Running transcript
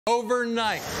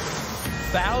Overnight,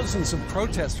 thousands of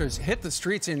protesters hit the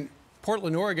streets in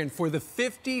Portland, Oregon for the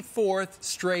 54th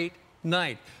straight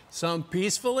night. Some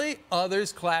peacefully,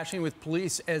 others clashing with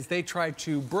police as they tried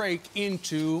to break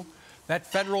into that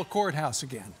federal courthouse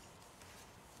again.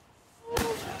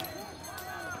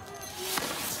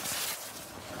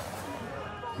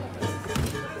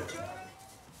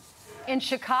 In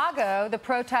Chicago, the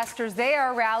protesters there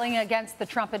are rallying against the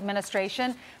Trump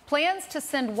administration. Plans to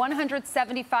send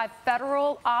 175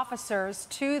 federal officers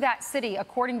to that city,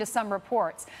 according to some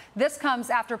reports. This comes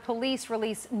after police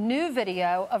released new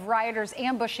video of rioters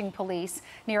ambushing police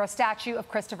near a statue of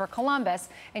Christopher Columbus.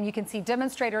 And you can see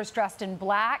demonstrators dressed in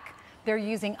black. They're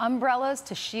using umbrellas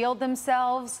to shield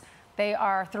themselves. They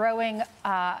are throwing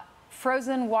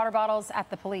frozen water bottles at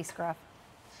the police, Gruff.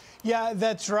 Yeah,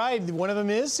 that's right. One of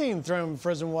them is seen throwing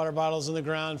frozen water bottles on the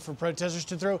ground for protesters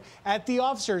to throw at the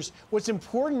officers. What's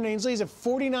important, Ainsley, is that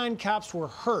 49 cops were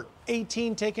hurt,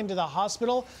 18 taken to the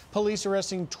hospital, police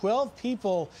arresting 12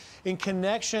 people in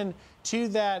connection to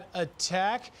that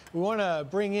attack. We want to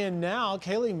bring in now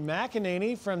Kayleigh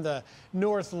McEnany from the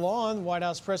North Lawn, White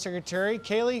House press secretary.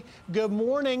 Kayleigh, good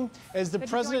morning. As the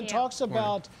president talks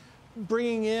about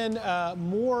bringing in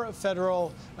more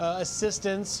federal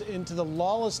assistance into the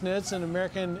lawlessness in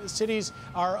American cities.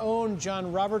 Our own John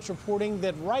Roberts reporting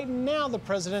that right now the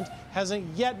president hasn't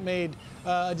yet made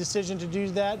a decision to do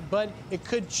that, but it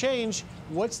could change.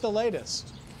 What's the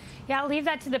latest? Yeah, I'll leave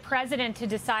that to the president to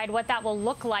decide what that will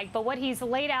look like. But what he's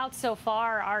laid out so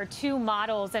far are two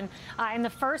models. And in the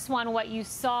first one, what you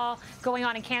saw going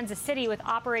on in Kansas City with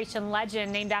Operation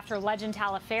Legend, named after Legend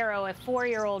Taliaferro, a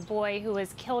 4-year-old boy who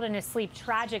was killed in his sleep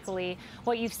tragically.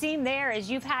 What you've seen there is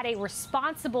you've had a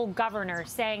responsible governor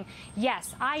saying,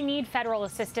 yes, I need federal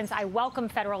assistance. I welcome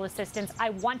federal assistance. I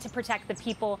want to protect the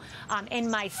people in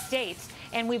my state.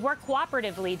 And we've worked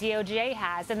cooperatively, DOJ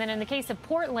has. And then in the case of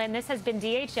Portland, this has been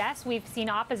DHS. We've seen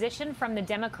opposition from the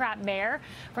Democrat mayor,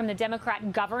 from the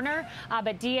Democrat governor,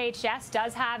 but DHS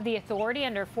does have the authority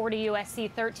under 40 U.S.C.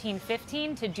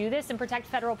 1315 to do this and protect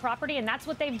federal property, and that's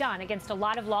what they've done against a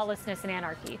lot of lawlessness and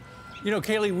anarchy. You know,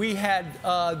 Kayleigh, we had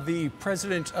the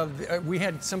president of we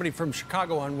had somebody from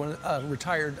Chicago on, one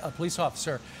retired police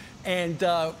officer, and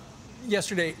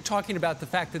yesterday talking about the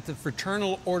fact that the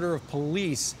Fraternal Order of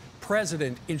Police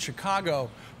president in Chicago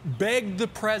begged the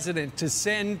president to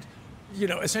send, you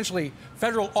know, essentially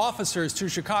federal officers to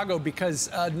Chicago because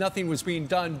nothing was being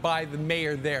done by the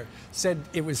mayor there. Said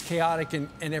it was chaotic and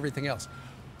everything else.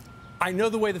 I know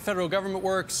the way the federal government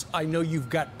works. I know you've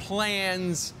got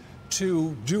plans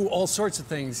to do all sorts of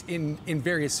things in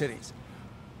various cities.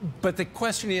 But the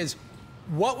question is,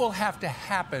 what will have to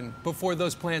happen before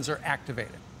those plans are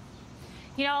activated?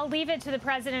 You know, I'll leave it to the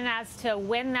president as to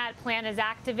when that plan is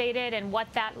activated and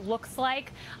what that looks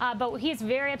like. But he's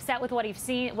very upset with what he's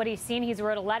seen. He's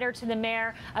wrote a letter to the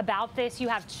mayor about this. You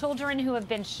have children who have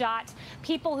been shot,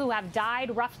 people who have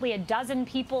died, roughly a dozen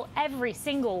people every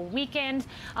single weekend,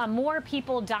 more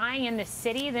people dying in the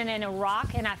city than in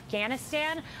Iraq and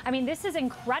Afghanistan. I mean, this is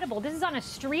incredible. This is on a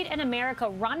street in America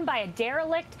run by a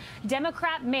derelict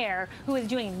Democrat mayor who is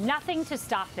doing nothing to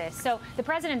stop this. So the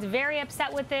president's very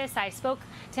upset with this. I spoke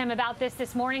to him about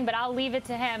this morning, but I'll leave it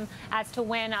to him as to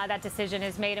when that decision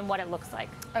is made and what it looks like.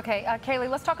 Okay, Kayleigh,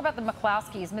 let's talk about the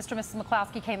McCloskeys. Mr. and Mrs.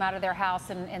 McCloskey came out of their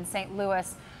house in St.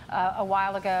 Louis a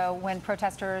while ago when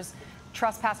protesters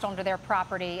trespassed onto their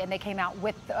property, and they came out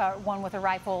with one with a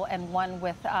rifle and one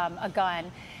with a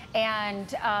gun.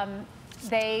 And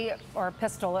or a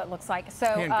pistol, it looks like. So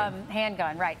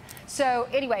handgun, right. So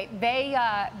anyway,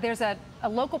 there's a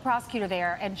local prosecutor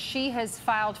there, and she has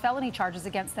filed felony charges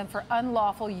against them for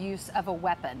unlawful use of a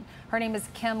weapon. Her name is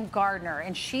Kim Gardner,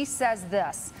 and she says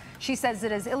this. She says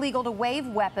it is illegal to wave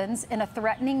weapons in a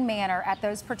threatening manner at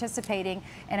those participating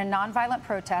in a nonviolent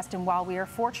protest. And while we are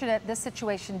fortunate this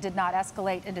situation did not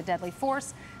escalate into deadly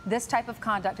force, this type of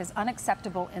conduct is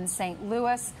unacceptable in St.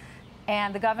 Louis.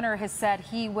 And the governor has said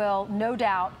he will no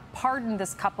doubt pardon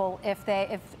this couple if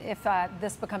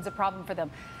this becomes a problem for them.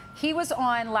 He was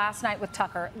on last night with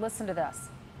Tucker. Listen to this.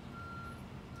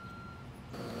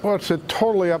 Well, it's a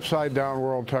totally upside down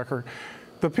world, Tucker.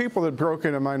 The people that broke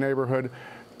into my neighborhood,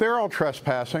 they're all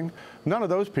trespassing. None of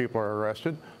those people are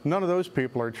arrested. None of those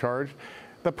people are charged.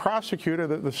 The prosecutor,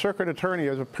 the circuit attorney,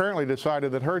 has apparently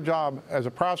decided that her job as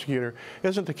a prosecutor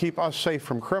isn't to keep us safe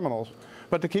from criminals,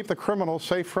 but to keep the criminals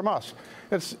safe from us.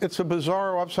 It's a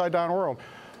bizarre upside down world.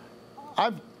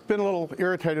 I've been a little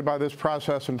irritated by this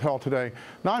process until today.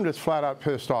 Now I'm just flat out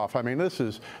pissed off. I mean, this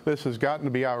has gotten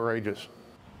to be outrageous.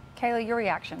 Kayleigh, your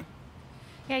reaction?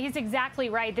 Yeah, he's exactly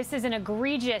right. This is an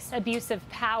egregious abuse of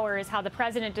power, is how the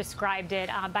president described it,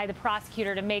 by the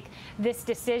prosecutor to make this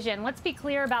decision. Let's be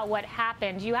clear about what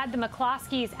happened. You had the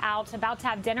McCloskeys out about to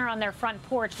have dinner on their front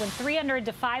porch when 300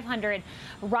 to 500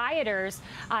 rioters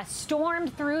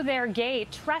stormed through their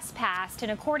gate, trespassed.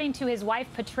 And according to his wife,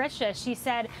 Patricia, she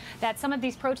said that some of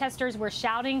these protesters were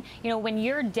shouting, you know, when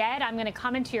you're dead, I'm going to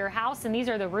come into your house and these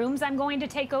are the rooms I'm going to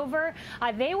take over.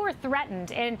 They were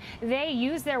threatened and they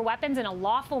used their weapons in a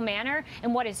lawful manner.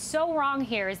 And what is so wrong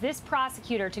here is this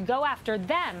prosecutor to go after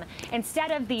them instead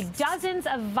of the dozens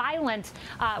of violent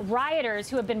rioters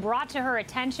who have been brought to her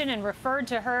attention and referred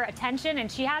to her attention,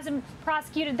 and she hasn't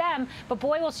prosecuted them, but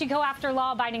boy, will she go after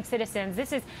law-abiding citizens.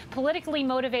 This is politically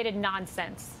motivated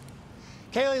nonsense.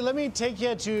 Kaylee, let me take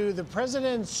you to the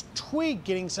president's tweet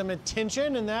getting some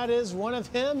attention, and that is one of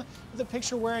him with a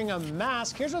picture wearing a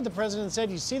mask. Here's what the president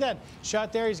said. You see that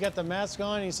shot there? He's got the mask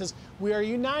on. And he says, "We are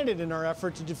united in our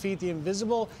effort to defeat the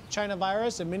invisible China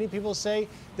virus." And many people say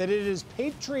that it is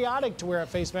patriotic to wear a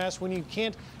face mask when you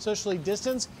can't socially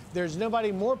distance. There's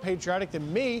nobody more patriotic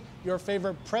than me, your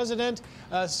favorite president.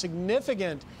 A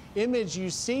significant image you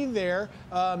see there.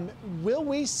 Will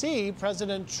we see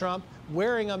President Trump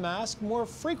wearing a mask more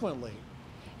frequently?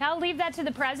 I'll leave that to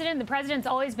the president. The president's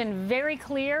always been very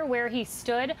clear where he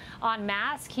stood on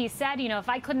masks. He said, you know, if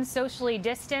I couldn't socially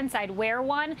distance, I'd wear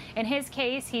one. In his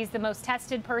case, he's the most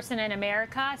tested person in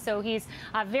America, so he's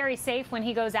very safe when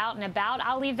he goes out and about.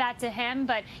 I'll leave that to him,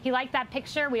 but he liked that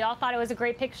picture. We all thought it was a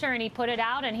great picture, and he put it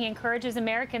out, and he encourages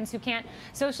Americans who can't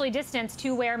socially distance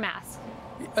to wear masks.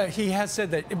 He has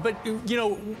said that, but, you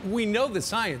know, we know the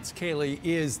science, Kaylee,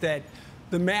 is that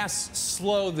the masks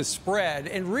slow the spread.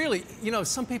 And really, you know,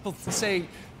 some people say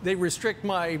they restrict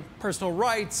my personal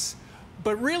rights,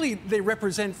 but really they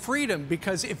represent freedom,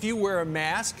 because if you wear a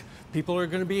mask, people are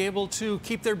going to be able to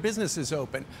keep their businesses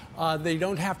open. They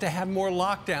don't have to have more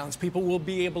lockdowns. People will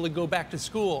be able to go back to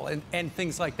school and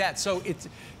things like that. So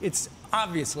it's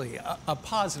obviously a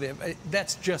positive.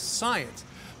 That's just science.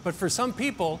 But for some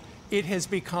people, it has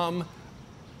become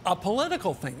a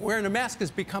political thing. Wearing a mask has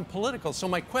become political. So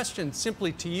my question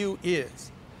simply to you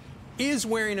is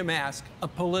wearing a mask a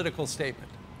political statement?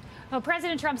 Well,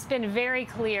 President Trump's been very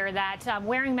clear that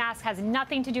wearing masks has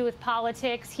nothing to do with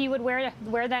politics. He would wear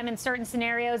them in certain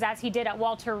scenarios, as he did at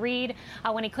Walter Reed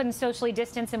when he couldn't socially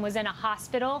distance and was in a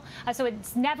hospital. So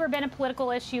it's never been a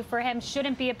political issue for him,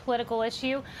 shouldn't be a political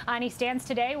issue. And he stands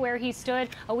today where he stood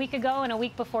a week ago and a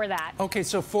week before that. Okay,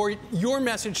 so for your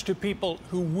message to people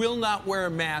who will not wear a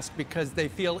mask because they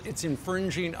feel it's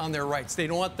infringing on their rights, they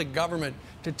don't want the government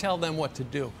to tell them what to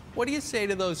do, what do you say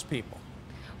to those people?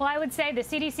 Well, I would say the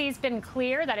CDC's been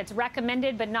clear that it's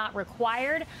recommended but not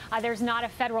required. There's not a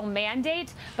federal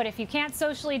mandate, but if you can't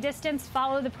socially distance,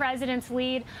 follow the president's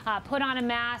lead, put on a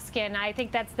mask, and I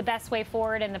think that's the best way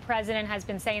forward, and the president has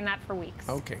been saying that for weeks.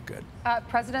 Okay, good.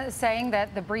 President is saying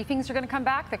that the briefings are going to come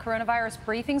back, the coronavirus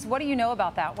briefings. What do you know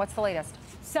about that? What's the latest?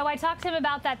 So I talked to him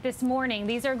about that this morning.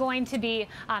 These are going to be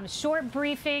short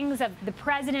briefings of the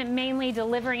president mainly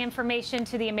delivering information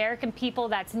to the American people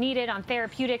that's needed on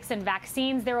therapeutics and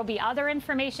vaccines. There will be other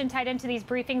information tied into these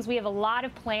briefings. We have a lot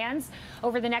of plans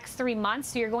over the next 3 months,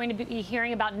 so you're going to be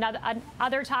hearing about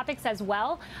other topics as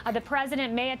well. The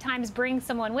president may at times bring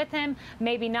someone with him,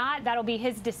 maybe not. That'll be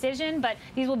his decision, but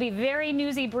these will be very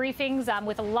newsy briefings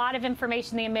with a lot of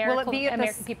information the American people want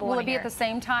to hear. Will it be at the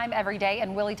same time every day,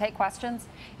 and will he take questions?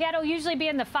 Yeah, it'll usually be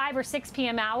in the 5 or 6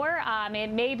 p.m. hour.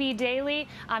 It may be daily.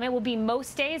 It will be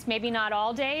most days, maybe not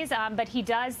all days. But he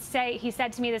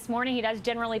said to me this morning, he does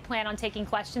generally plan on taking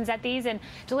questions at these and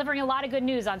delivering a lot of good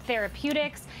news on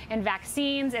therapeutics and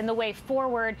vaccines and the way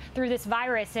forward through this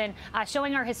virus, and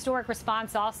showing our historic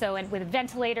response also, and with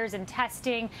ventilators and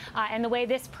testing, and the way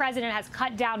this president has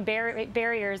cut down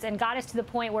barriers and got us to the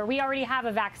point where we already have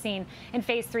a vaccine in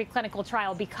phase 3 clinical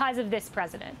trial because of this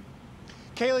president.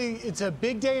 Kaylee, it's a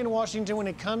big day in Washington when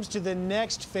it comes to the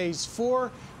next phase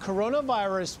 4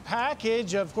 coronavirus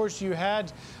package. Of course, you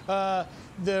had the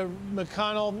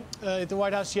McConnell at the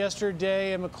White House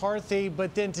yesterday and McCarthy,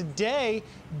 but then today,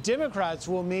 Democrats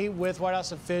will meet with White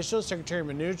House officials, Secretary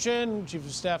Mnuchin, Chief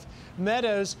of Staff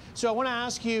Meadows. So I want to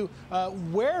ask you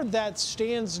where that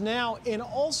stands now, and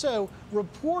also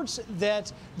reports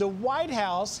that the White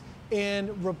House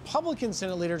and Republican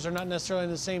Senate leaders are not necessarily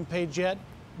on the same page yet.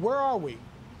 Where are we?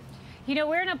 You know,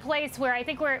 we're in a place where I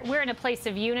think we're in a place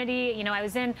of unity. You know, I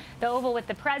was in the Oval with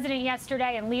the president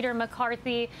yesterday and Leader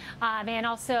McCarthy and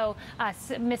also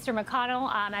Mr.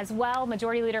 McConnell as well,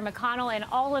 Majority Leader McConnell, and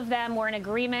all of them were in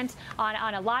agreement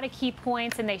on a lot of key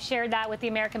points, and they shared that with the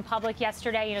American public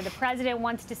yesterday. You know, the president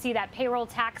wants to see that payroll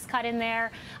tax cut in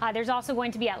there. There's also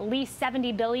going to be at least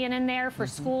 $70 billion in there for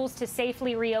schools to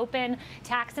safely reopen,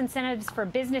 tax incentives for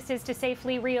businesses to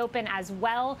safely reopen as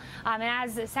well. And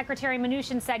as Secretary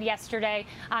Mnuchin said yesterday,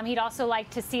 he'd also like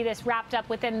to see this wrapped up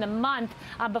within the month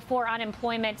before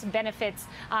unemployment benefits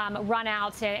run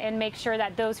out, and make sure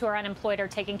that those who are unemployed are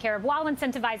taken care of while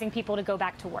incentivizing people to go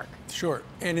back to work. Sure.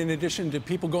 And in addition to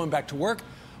people going back to work,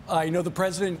 I know the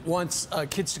president wants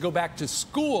kids to go back to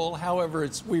school. However,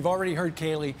 we've already heard,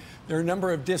 Kayleigh, there are a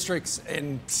number of districts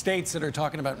and states that are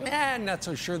talking about, not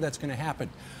so sure that's going to happen.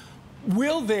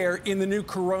 Will there, in the new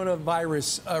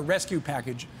coronavirus rescue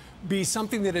package, be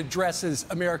something that addresses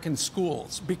American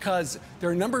schools? Because there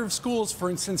are a number of schools, for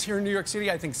instance, here in New York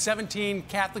City, I think 17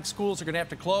 Catholic schools are going to have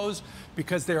to close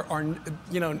because there are,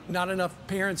 not enough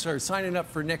parents are signing up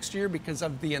for next year because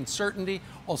of the uncertainty.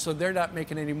 Also, they're not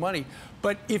making any money.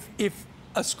 But if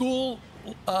a school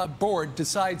board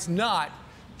decides not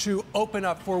to open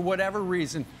up for whatever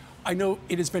reason, I know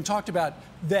it has been talked about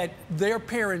that their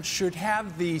parents should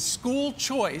have the school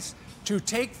choice to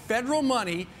take federal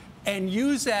money and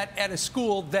use that at a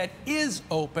school that is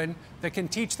open, that can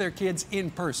teach their kids in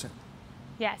person.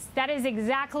 Yes, that is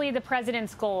exactly the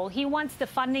president's goal. He wants the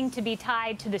funding to be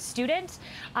tied to the student.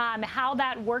 How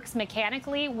that works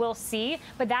mechanically, we'll see.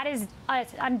 But that is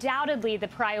undoubtedly the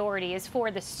priority, is for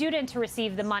the student to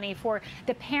receive the money, for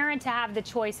the parent to have the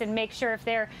choice and make sure if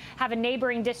they have a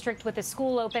neighboring district with a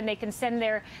school open, they can send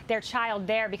their child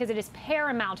there, because it is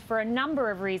paramount for a number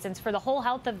of reasons, for the whole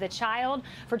health of the child,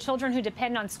 for children who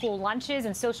depend on school lunches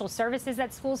and social services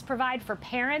that schools provide, for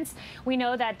parents. We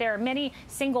know that there are many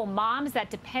single moms that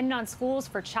depend on schools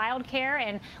for childcare,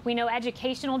 and we know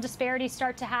educational disparities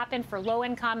start to happen for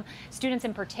low-income students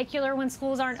in particular when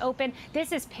schools aren't open.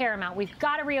 This is paramount. We've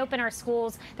got to reopen our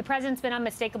schools. The president's been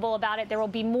unmistakable about it. There will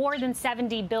be more than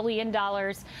 $70 billion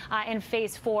in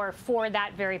phase 4 for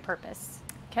that very purpose.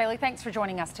 Kayleigh, thanks for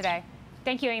joining us today.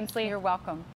 Thank you, Ainsley. You're welcome.